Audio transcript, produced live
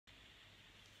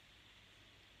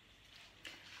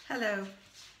Hello,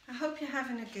 I hope you're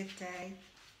having a good day.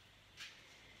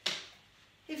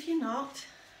 If you're not,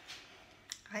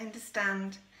 I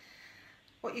understand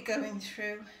what you're going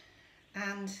through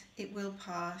and it will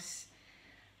pass,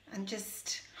 and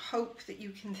just hope that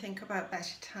you can think about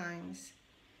better times.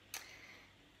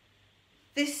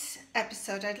 This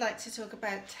episode I'd like to talk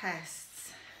about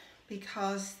tests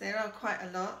because there are quite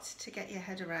a lot to get your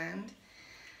head around.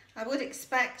 I would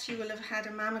expect you will have had a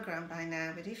mammogram by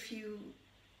now, but if you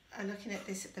are looking at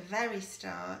this at the very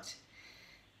start,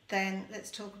 then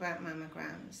let's talk about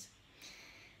mammograms.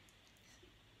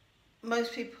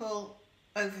 Most people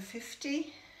over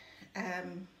 50,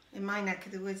 in my neck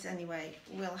of the woods anyway,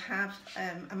 will have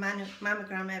a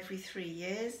mammogram every 3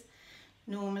 years,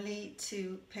 normally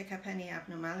to pick up any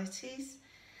abnormalities.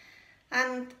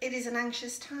 And it is an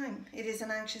anxious time. It is an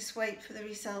anxious wait for the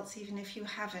results, even if you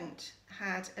haven't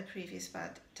had a previous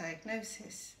bad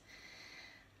diagnosis.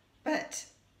 But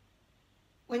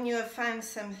when you have found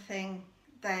something,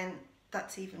 then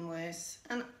that's even worse.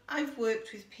 And I've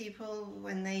worked with people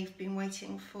when they've been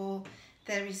waiting for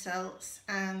their results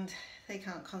and they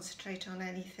can't concentrate on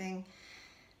anything.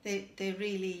 They're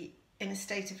really in a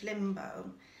state of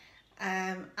limbo.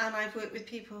 And I've worked with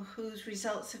people whose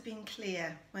results have been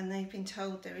clear when they've been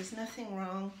told there is nothing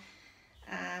wrong,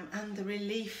 and the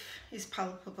relief is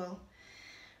palpable.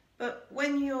 But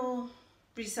when your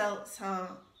results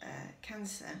are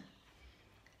cancer,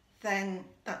 then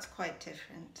that's quite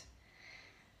different.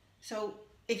 So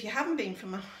if you haven't been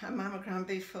from a mammogram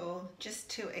before, just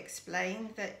to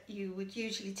explain that you would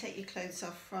usually take your clothes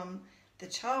off from the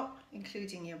top,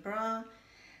 including your bra,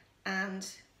 and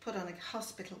put on a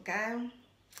hospital gown,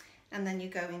 and then you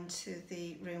go into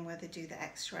the room where they do the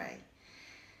x-ray.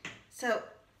 So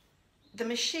the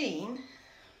machine,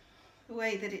 the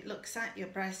way that it looks at your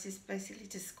breast is basically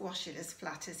to squash it as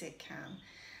flat as it can.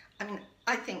 I mean,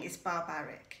 I think it's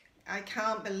barbaric. I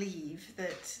can't believe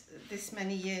that this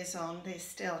many years on they're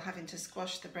still having to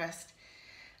squash the breast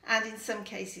and in some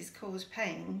cases cause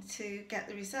pain to get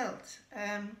the result.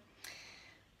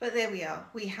 But there we are,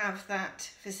 we have that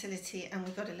facility and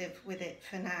we've got to live with it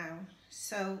for now.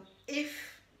 So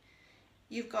if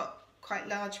you've got quite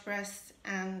large breasts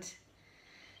and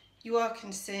you are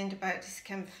concerned about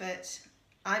discomfort,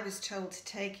 I was told to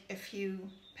take a few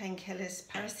painkillers,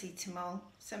 paracetamol,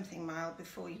 something mild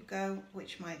before you go,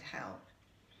 which might help.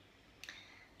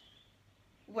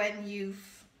 When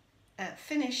you've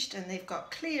finished and they've got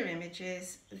clear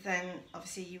images, then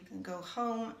obviously you can go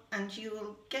home and you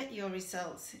will get your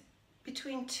results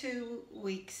between 2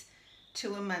 weeks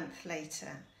to a month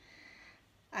later.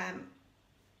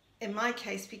 In my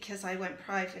case, because I went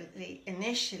privately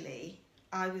initially,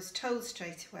 I was told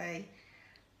straight away,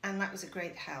 and that was a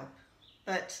great help.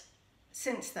 But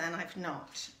since then I've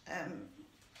not.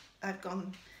 I've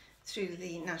gone through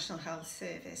the National Health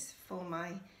Service for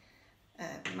my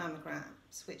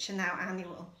mammograms, which are now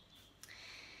annual.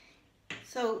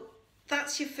 So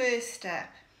that's your first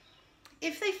step.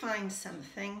 If they find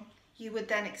something, you would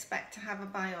then expect to have a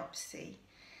biopsy.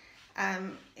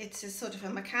 It's a sort of a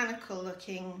mechanical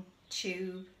looking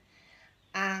tube,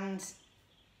 and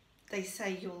they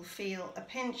say you'll feel a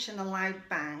pinch and a loud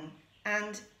bang.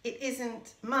 And it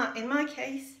isn't, in my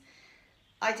case,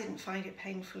 I didn't find it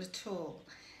painful at all.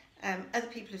 Other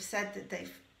people have said that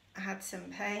they've had some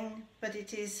pain, but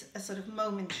it is a sort of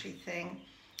momentary thing,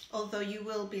 although you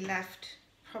will be left,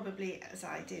 probably as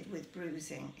I did, with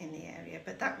bruising in the area,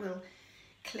 but that will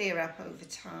clear up over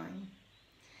time.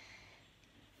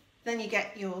 Then you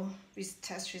get your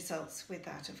test results with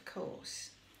that, of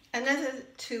course. Another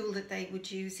tool that they would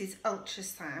use is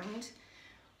ultrasound,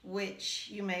 which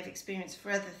you may have experienced for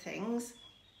other things.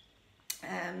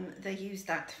 They used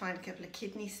that to find a couple of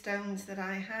kidney stones that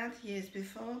I had years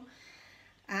before.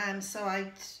 So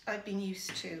I'd been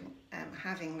used to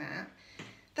having that.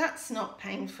 That's not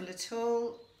painful at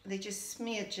all. They just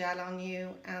smear gel on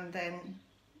you and then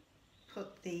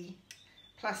put the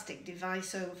plastic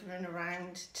device over and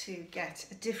around to get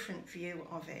a different view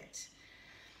of it.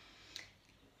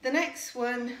 The next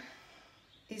one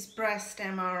is breast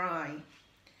MRI.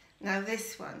 Now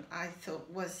this one I thought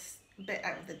was a bit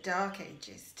out of the dark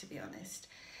ages, to be honest.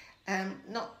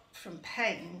 Not from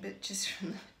pain, but just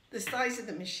from the size of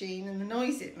the machine and the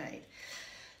noise it made.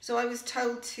 So I was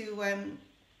told to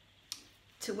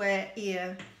wear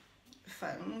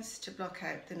earphones to block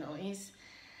out the noise.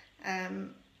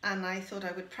 And I thought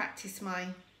I would practice my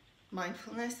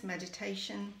mindfulness,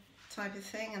 meditation type of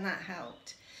thing, and that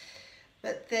helped.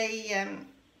 But they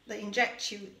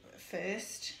inject you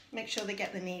first, make sure they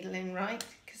get the needle in right,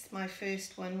 because my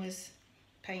first one was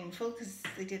painful because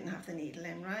they didn't have the needle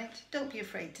in right. Don't be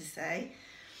afraid to say.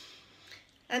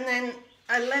 And then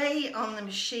I lay on the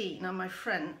machine on my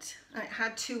front, and it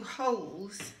had 2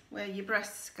 holes where your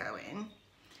breasts go in,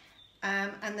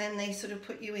 and then they sort of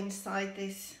put you inside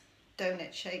this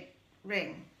donut shaped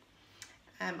ring,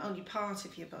 only part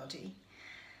of your body,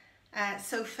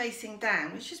 so facing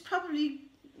down, which is probably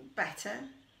better,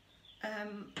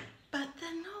 but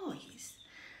the noise,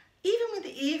 even with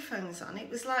the earphones on, it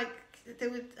was like there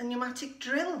was a pneumatic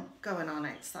drill going on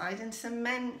outside and some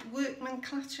workmen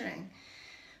clattering.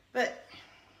 But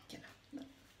you know,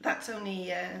 that's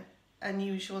only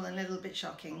unusual and a little bit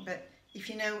shocking, but if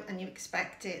you know and you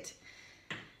expect it,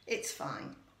 it's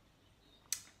fine.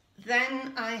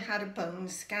 Then I had a bone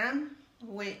scan,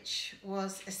 which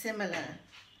was a similar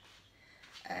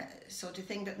sort of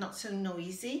thing, but not so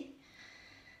noisy,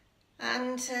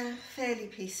 and fairly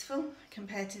peaceful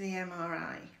compared to the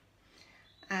MRI.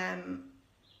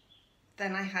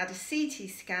 Then I had a CT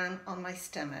scan on my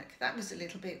stomach. That was a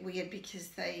little bit weird because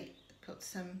they put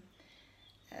some,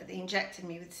 they injected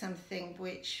me with something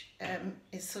which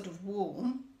is sort of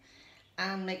warm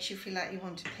and makes you feel like you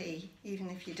want to pee, even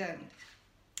if you don't.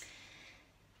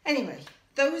 Anyway,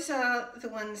 those are the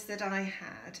ones that I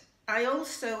had. I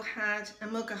also had a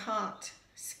mug of heart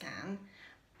scan,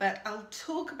 but I'll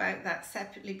talk about that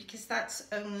separately because that's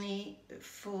only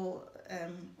for,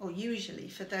 or usually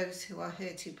for those who are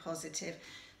HER2 positive.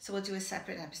 So we'll do a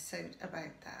separate episode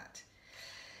about that.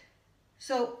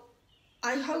 So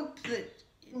I hope that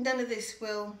none of this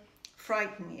will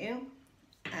frighten you.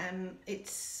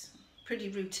 It's pretty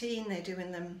routine. They're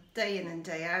doing them day in and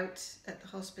day out at the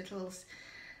hospitals.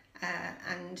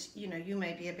 And you know, you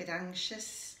may be a bit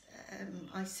anxious.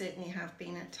 I certainly have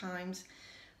been at times,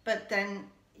 but then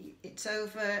it's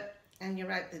over and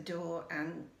you're out the door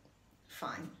and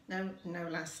fine. No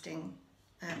lasting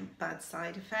bad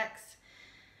side effects.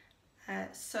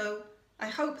 So I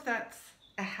hope that's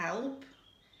a help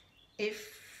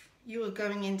if you are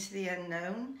going into the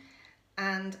unknown,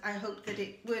 and I hope that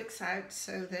it works out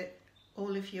so that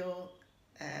all of your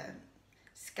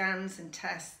scans and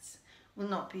tests will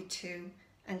not be too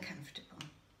uncomfortable.